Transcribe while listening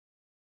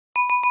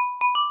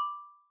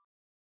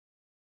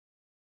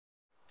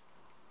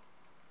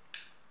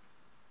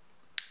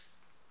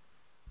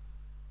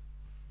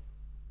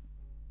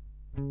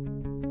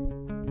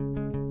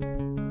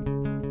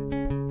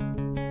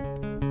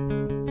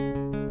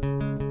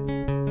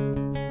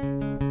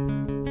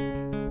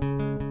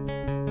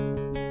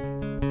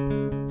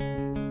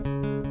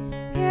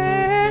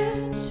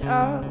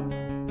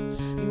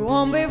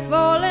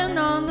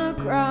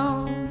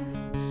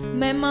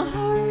made my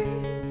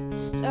heart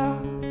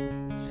stop.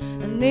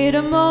 I need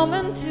a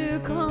moment to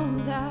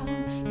calm down.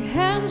 Your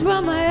hands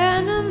were my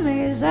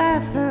enemies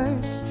at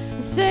first. I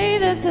say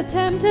that's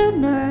attempted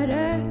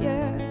murder,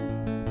 yeah.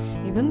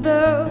 Even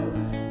though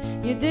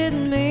you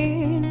didn't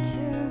mean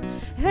to.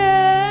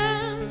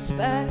 Hands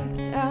back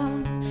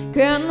down.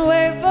 Can't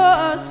wait for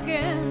our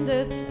skin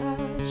to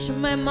touch. You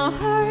made my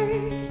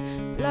heart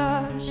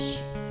blush.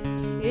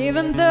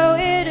 Even though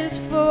it is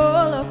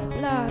full of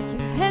blood.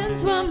 Your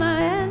hands were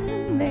my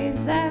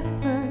enemies at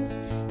first.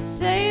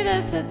 Say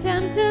that's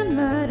attempted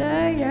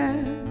murder, yeah.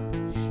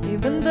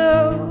 Even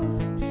though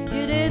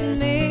you didn't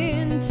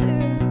mean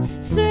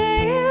to.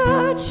 Say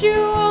what you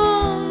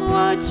want,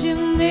 what you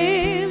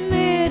need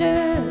me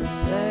to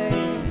say.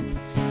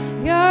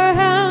 Your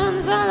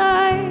hands are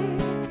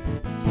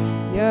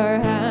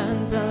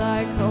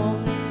like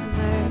home to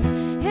me.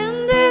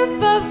 And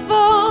if I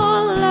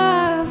fall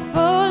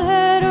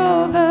head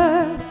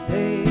over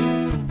feet.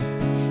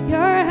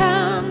 Your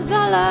hands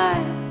are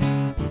like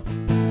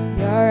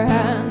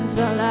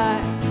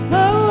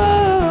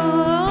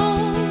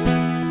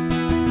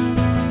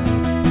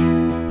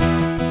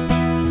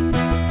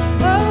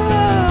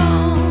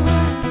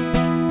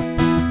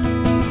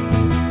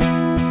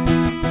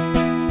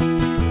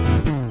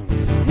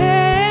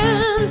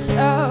hands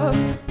up.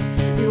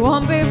 You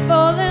won't be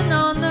falling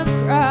on the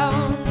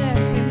ground. Yeah,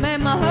 you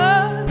made my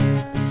heart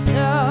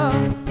stop.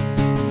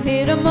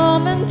 Need a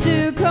moment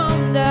to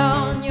calm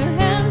down. Your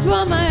hands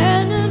were my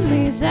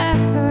enemies at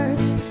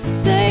first.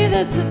 Say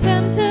that's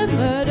attempted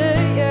murder,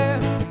 yeah.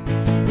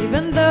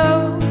 Even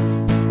though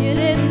you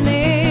didn't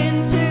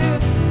mean to.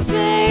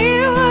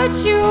 Say what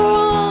you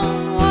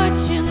want, what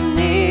you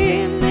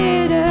need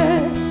me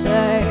to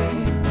say.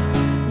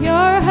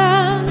 Your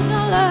hands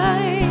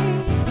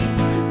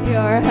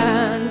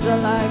are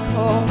like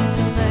home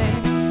to me.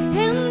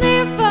 And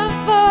if I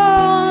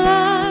fall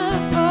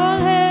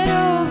head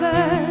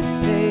over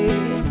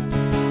feet.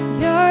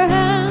 Your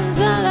hands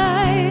are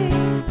like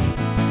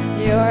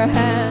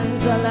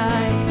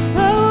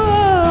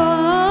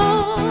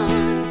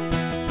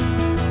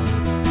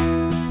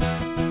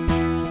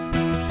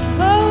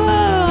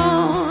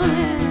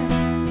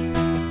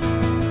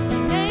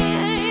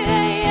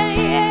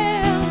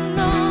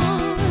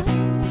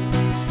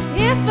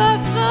if I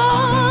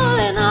fall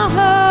and I'll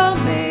hold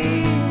me,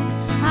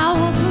 I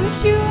will push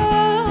you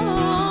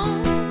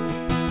on.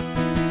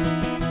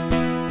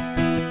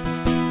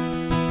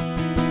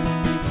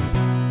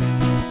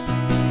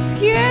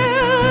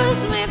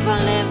 Excuse me for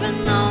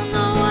living on,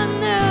 no one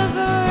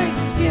never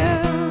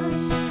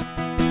excuse.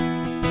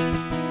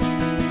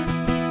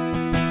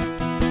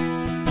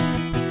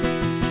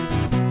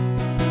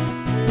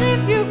 And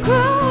if you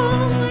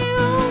call me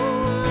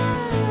on,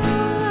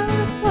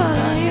 I'll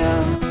follow you.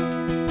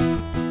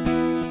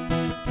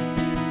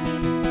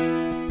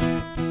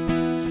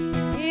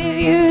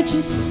 You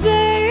just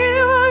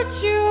say what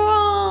you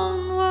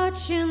want, what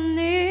you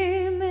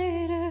need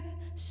me to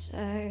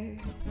say.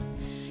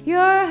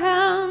 Your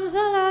hands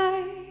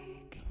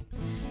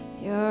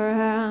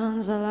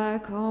are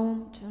like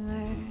home to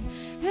me.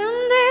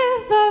 And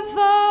if I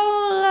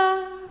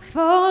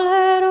fall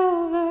head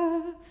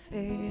over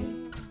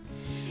feet.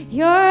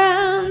 Your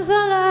hands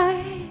are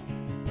like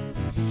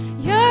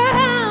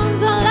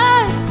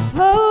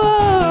home.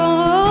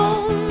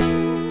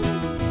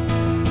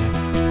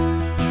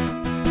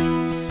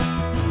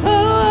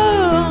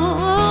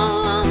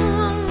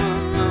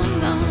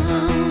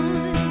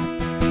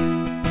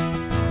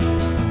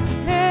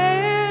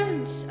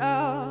 Hands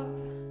up.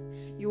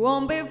 You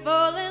won't be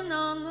falling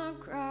on the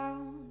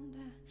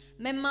ground.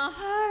 Made my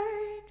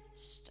heart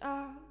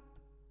stop.